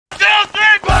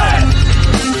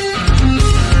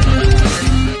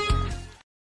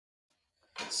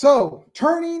So,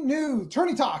 Tourney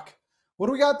Talk. What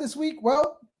do we got this week?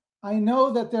 Well, I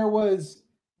know that there was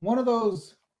one of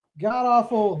those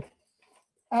god-awful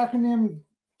acronym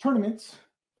tournaments.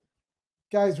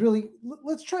 Guys, really,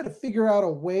 let's try to figure out a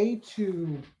way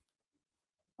to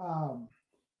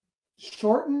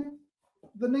shorten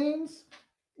the names.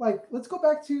 Like, let's go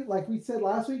back to, like we said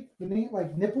last week, the name,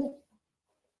 like Nipple.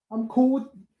 I'm cool with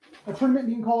a tournament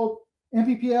being called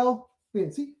MPPL.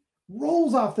 See,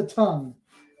 rolls off the tongue.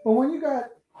 But when you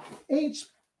got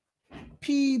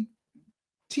HPT,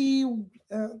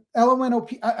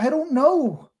 LONOP, I don't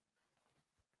know.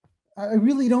 I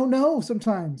really don't know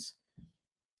sometimes.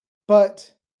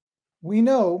 But we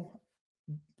know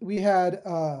we had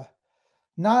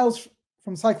Niles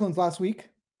from Cyclones last week,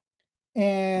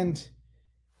 and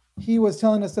he was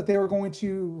telling us that they were going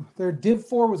to, their Div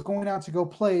 4 was going out to go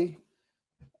play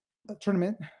a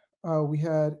tournament.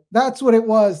 That's what it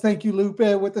was. Thank you,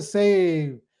 Lupe, with the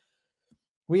save.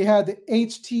 We had the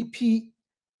HTPS,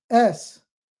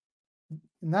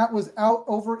 and that was out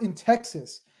over in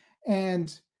Texas.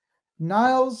 And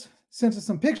Niles sent us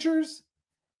some pictures,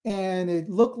 and it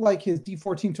looked like his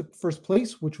D4 team took first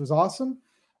place, which was awesome.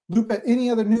 Lupe, any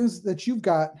other news that you've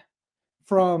got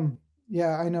from,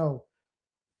 yeah, I know,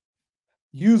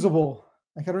 Usable.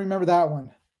 I gotta remember that one.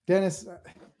 Dennis,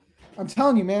 I'm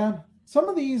telling you, man, some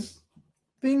of these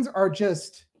things are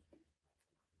just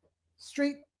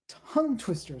straight tongue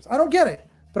twisters. I don't get it,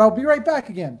 but I'll be right back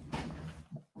again.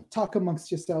 Talk amongst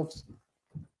yourselves.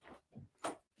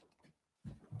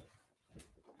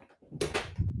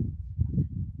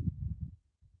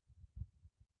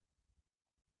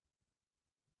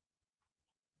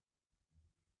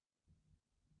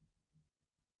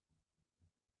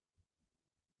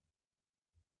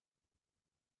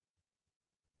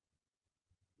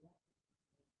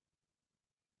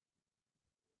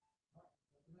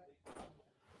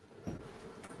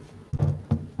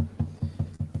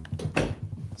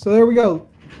 So there we go.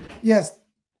 Yes,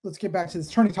 let's get back to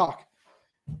this Tourney Talk.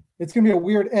 It's going to be a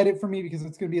weird edit for me because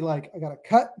it's going to be like I got to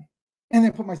cut and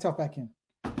then put myself back in.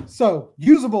 So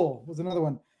Usable was another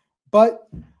one. But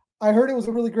I heard it was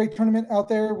a really great tournament out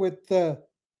there with the,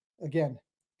 again,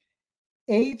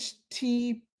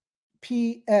 HTPS.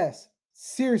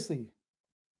 Seriously.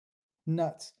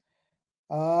 Nuts.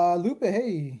 Lupe,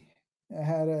 hey, I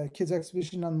had a kids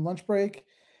exhibition on lunch break.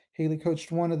 Haley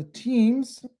coached one of the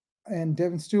teams, and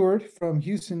Devin Stewart from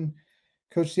Houston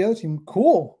coached the other team.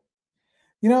 Cool.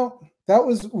 You know,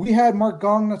 we had Mark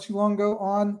Gong not too long ago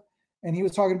on, and he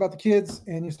was talking about the kids,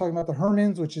 and he was talking about the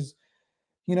Hermans, which is,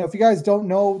 you know, if you guys don't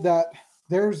know that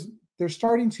they're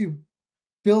starting to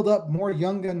build up more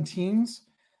young gun teams,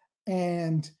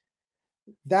 and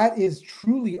that is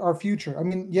truly our future. I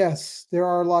mean, yes, there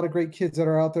are a lot of great kids that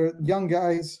are out there, young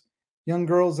guys, young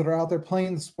girls that are out there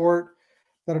playing the sport,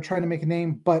 that are trying to make a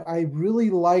name, but I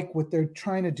really like what they're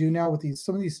trying to do now with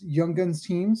some of these young guns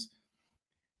teams.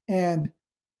 And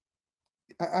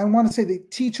I want to say they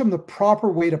teach them the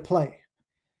proper way to play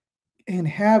and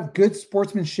have good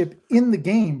sportsmanship in the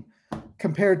game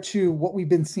compared to what we've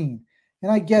been seeing.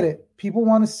 And I get it. People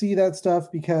want to see that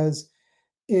stuff because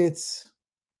it's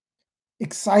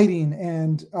exciting,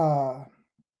 and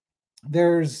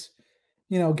there's,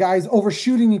 you know, guys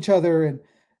overshooting each other, and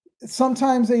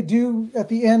sometimes they do at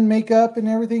the end make up and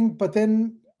everything, but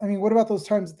then, I mean, what about those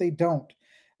times that they don't?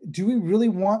 Do we really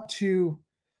want to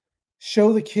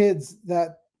show the kids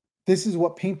that this is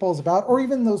what paintball is about? Or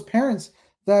even those parents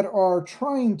that are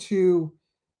trying to,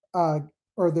 or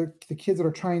the kids that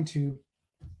are trying to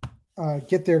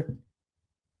get their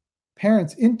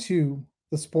parents into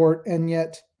the sport, and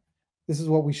yet this is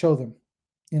what we show them.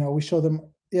 You know, we show them,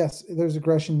 yes, there's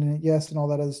aggression in it, yes, and all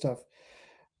that other stuff.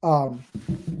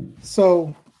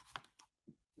 So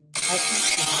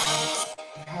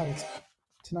God,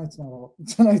 tonight's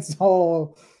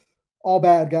all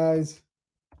bad, guys,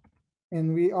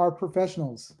 and we are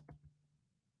professionals.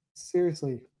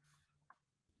 Seriously,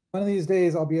 one of these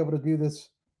days I'll be able to do this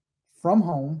from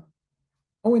home,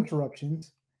 no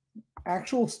interruptions,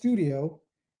 actual studio,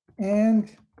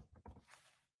 and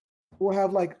we'll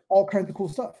have like all kinds of cool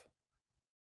stuff.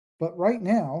 But right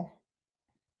now,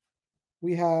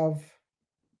 we have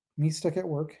me stuck at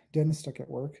work, Dennis stuck at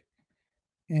work,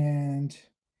 and,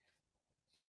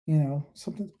 you know,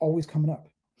 something's always coming up.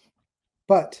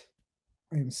 But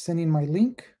I am sending my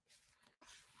link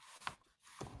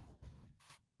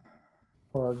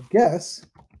for our guest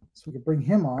so we can bring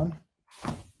him on.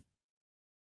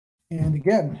 And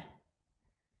again,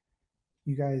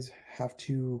 you guys have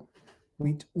to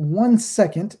wait 1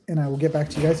 second, and I will get back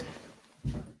to you guys.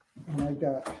 And I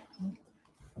got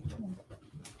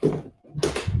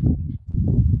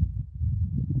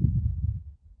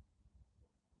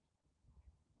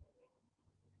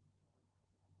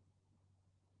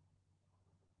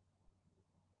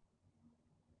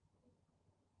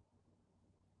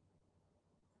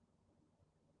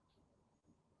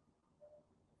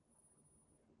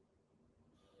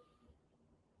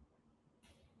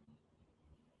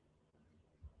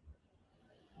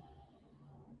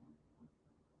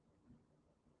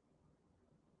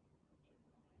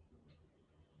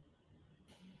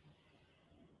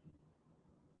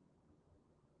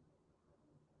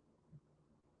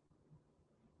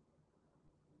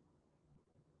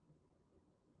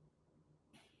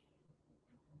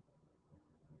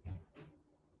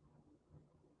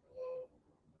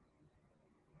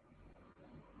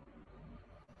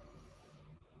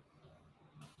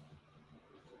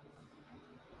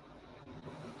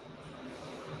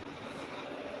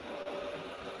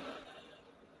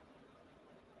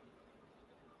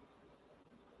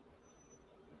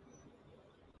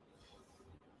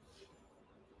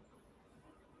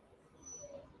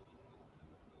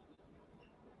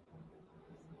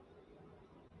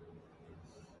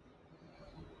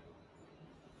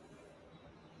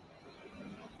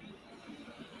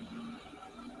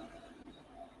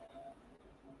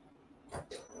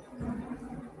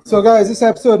So, guys, this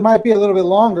episode might be a little bit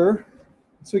longer,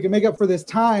 so we can make up for this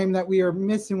time that we are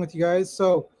missing with you guys.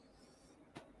 So,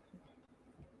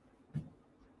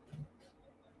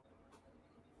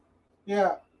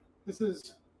 yeah, this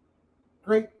is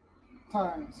great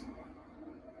times.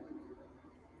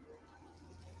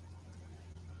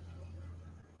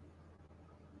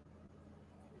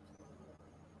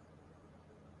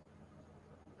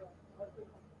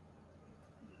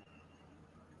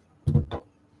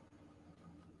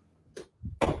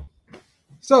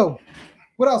 So,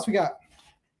 what else we got?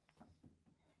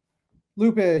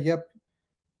 Lupe, yep.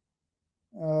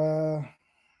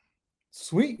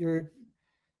 Sweet.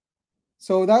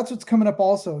 So that's what's coming up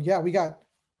also. Yeah, we got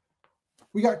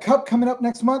Cup coming up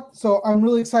next month. So I'm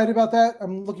really excited about that.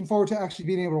 I'm looking forward to actually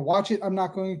being able to watch it. I'm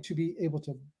not going to be able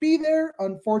to be there,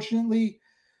 unfortunately,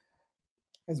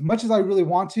 as much as I really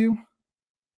want to.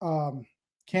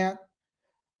 Can't.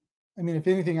 I mean, if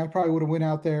anything, I probably would have went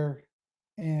out there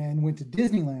and went to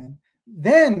Disneyland,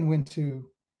 then went to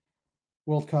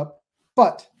World Cup.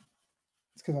 But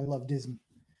it's because I love Disney.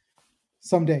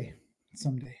 Someday.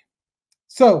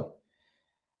 So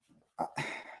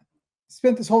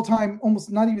spent this whole time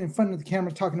almost not even in front of the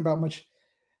camera talking about much,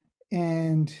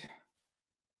 and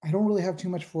I don't really have too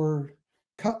much for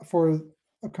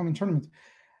upcoming tournaments.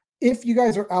 If you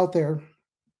guys are out there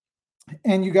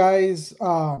and you guys,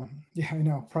 yeah, I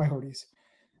know, priorities.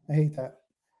 I hate that.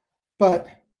 But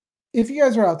if you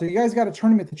guys are out there, you guys got a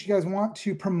tournament that you guys want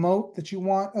to promote, that you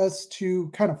want us to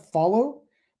kind of follow,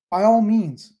 by all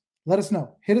means, let us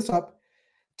know. Hit us up.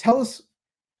 Tell us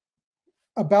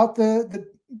about the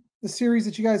series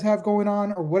that you guys have going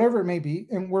on or whatever it may be.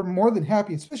 And we're more than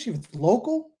happy, especially if it's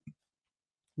local.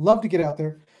 Love to get out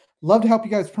there. Love to help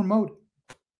you guys promote.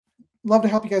 Love to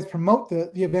help you guys promote the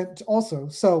event also.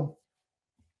 So,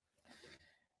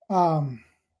 you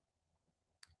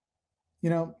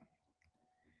know,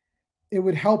 it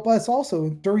would help us also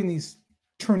during these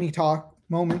Tourney Talk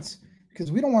moments, because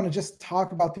we don't want to just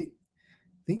talk about the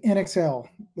NXL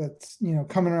that's, you know,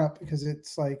 coming up, because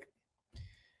it's like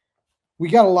we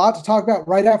got a lot to talk about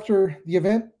right after the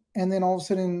event, and then all of a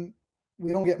sudden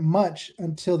we don't get much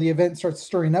until the event starts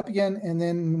stirring up again, and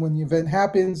then when the event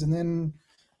happens, and then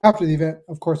after the event,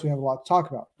 of course, we have a lot to talk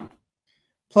about.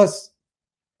 Plus,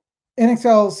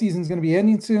 NXL season is going to be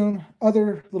ending soon.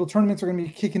 Other little tournaments are going to be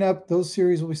kicking up. Those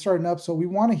series will be starting up. So we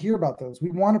want to hear about those.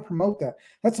 We want to promote that.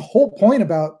 That's the whole point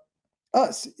about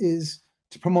us, is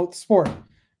to promote the sport.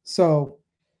 So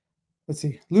let's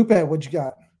see. Lupe, what you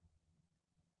got?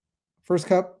 First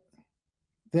Cup,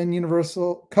 then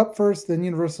Universal. Cup first, then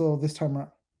Universal this time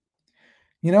around.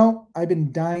 You know, I've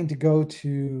been dying to go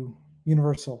to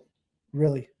Universal,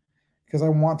 really, because I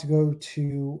want to go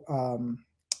to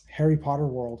Harry Potter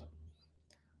World.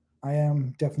 I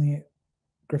am definitely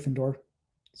Gryffindor.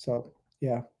 So,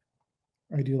 yeah,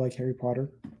 I do like Harry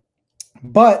Potter.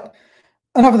 But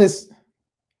enough of this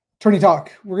Tourney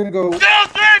Talk. We're going to go.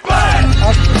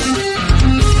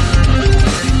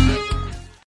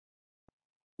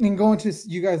 And go into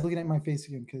you guys looking at my face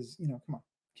again, because, you know, come on.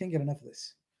 Can't get enough of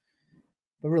this.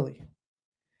 But really,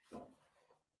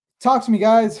 talk to me,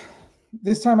 guys.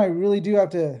 This time I really do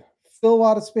have to fill a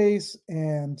lot of space,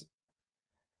 and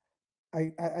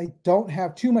I don't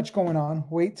have too much going on.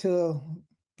 Wait till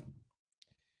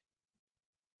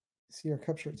see our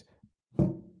cup shirts.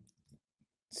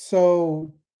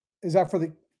 So is that for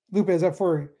the Lupe? Is that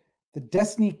for the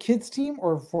Destiny Kids team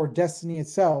or for Destiny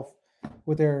itself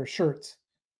with their shirts?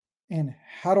 And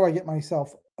how do I get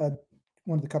myself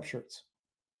one of the cup shirts?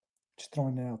 Just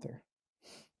throwing it out there.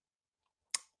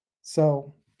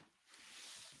 So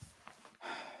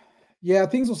yeah,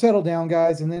 things will settle down,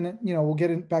 guys, and then, you know, we'll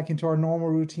get back into our normal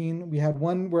routine. We had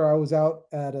one where I was out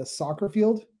at a soccer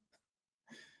field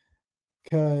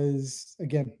because,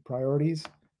 again, priorities.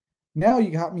 Now you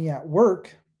got me at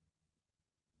work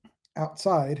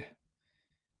outside,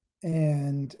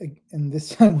 and this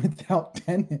time without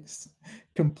Dennis,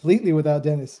 completely without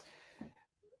Dennis.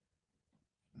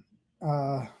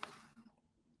 Oh,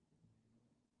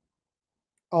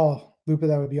 Lupa,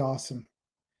 that would be awesome.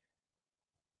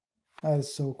 That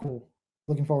is so cool.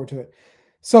 Looking forward to it.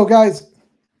 So, guys,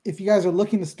 if you guys are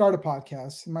looking to start a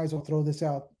podcast, you might as well throw this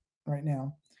out right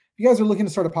now. If you guys are looking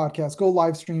to start a podcast, go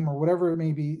live stream or whatever it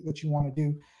may be that you want to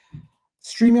do.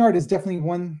 StreamYard is definitely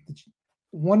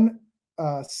one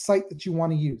site that you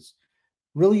want to use.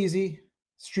 Really easy.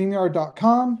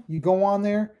 StreamYard.com. You go on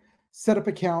there, set up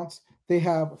accounts. They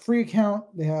have a free account.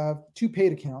 They have 2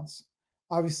 paid accounts.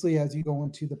 Obviously, as you go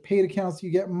into the paid accounts, you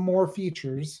get more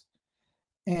features.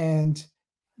 And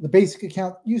the basic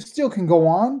account, you still can go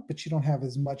on, but you don't have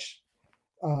as much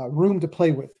room to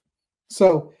play with.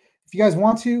 So if you guys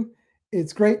want to,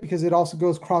 it's great because it also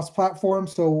goes cross-platform.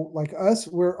 So like us,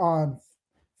 we're on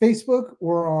Facebook,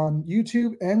 we're on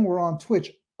YouTube, and we're on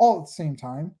Twitch all at the same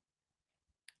time.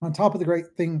 On top of the great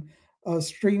thing of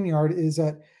StreamYard is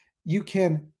that you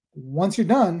can, once you're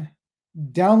done,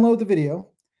 download the video,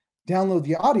 download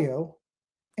the audio,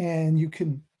 and you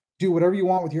can do whatever you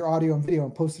want with your audio and video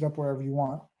and post it up wherever you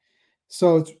want.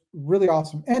 So it's really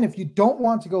awesome. And if you don't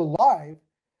want to go live,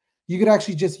 you could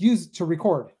actually just use it to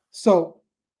record. So,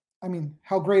 I mean,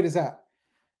 how great is that?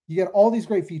 You get all these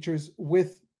great features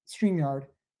with StreamYard,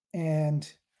 and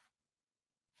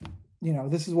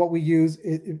this is what we use.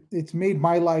 It's made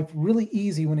my life really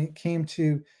easy when it came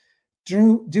to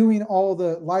doing all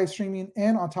the live streaming,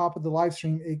 and on top of the live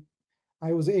stream,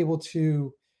 I was able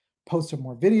to post some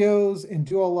more videos and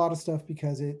do a lot of stuff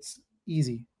because it's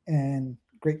easy and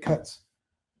great cuts.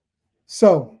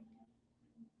 So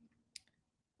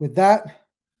with that,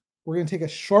 we're going to take a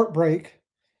short break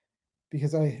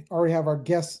because I already have our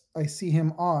guest. I see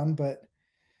him on, but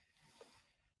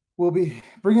we'll be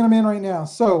bringing him in right now.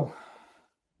 So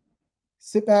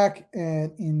sit back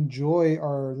and enjoy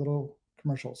our little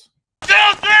commercials.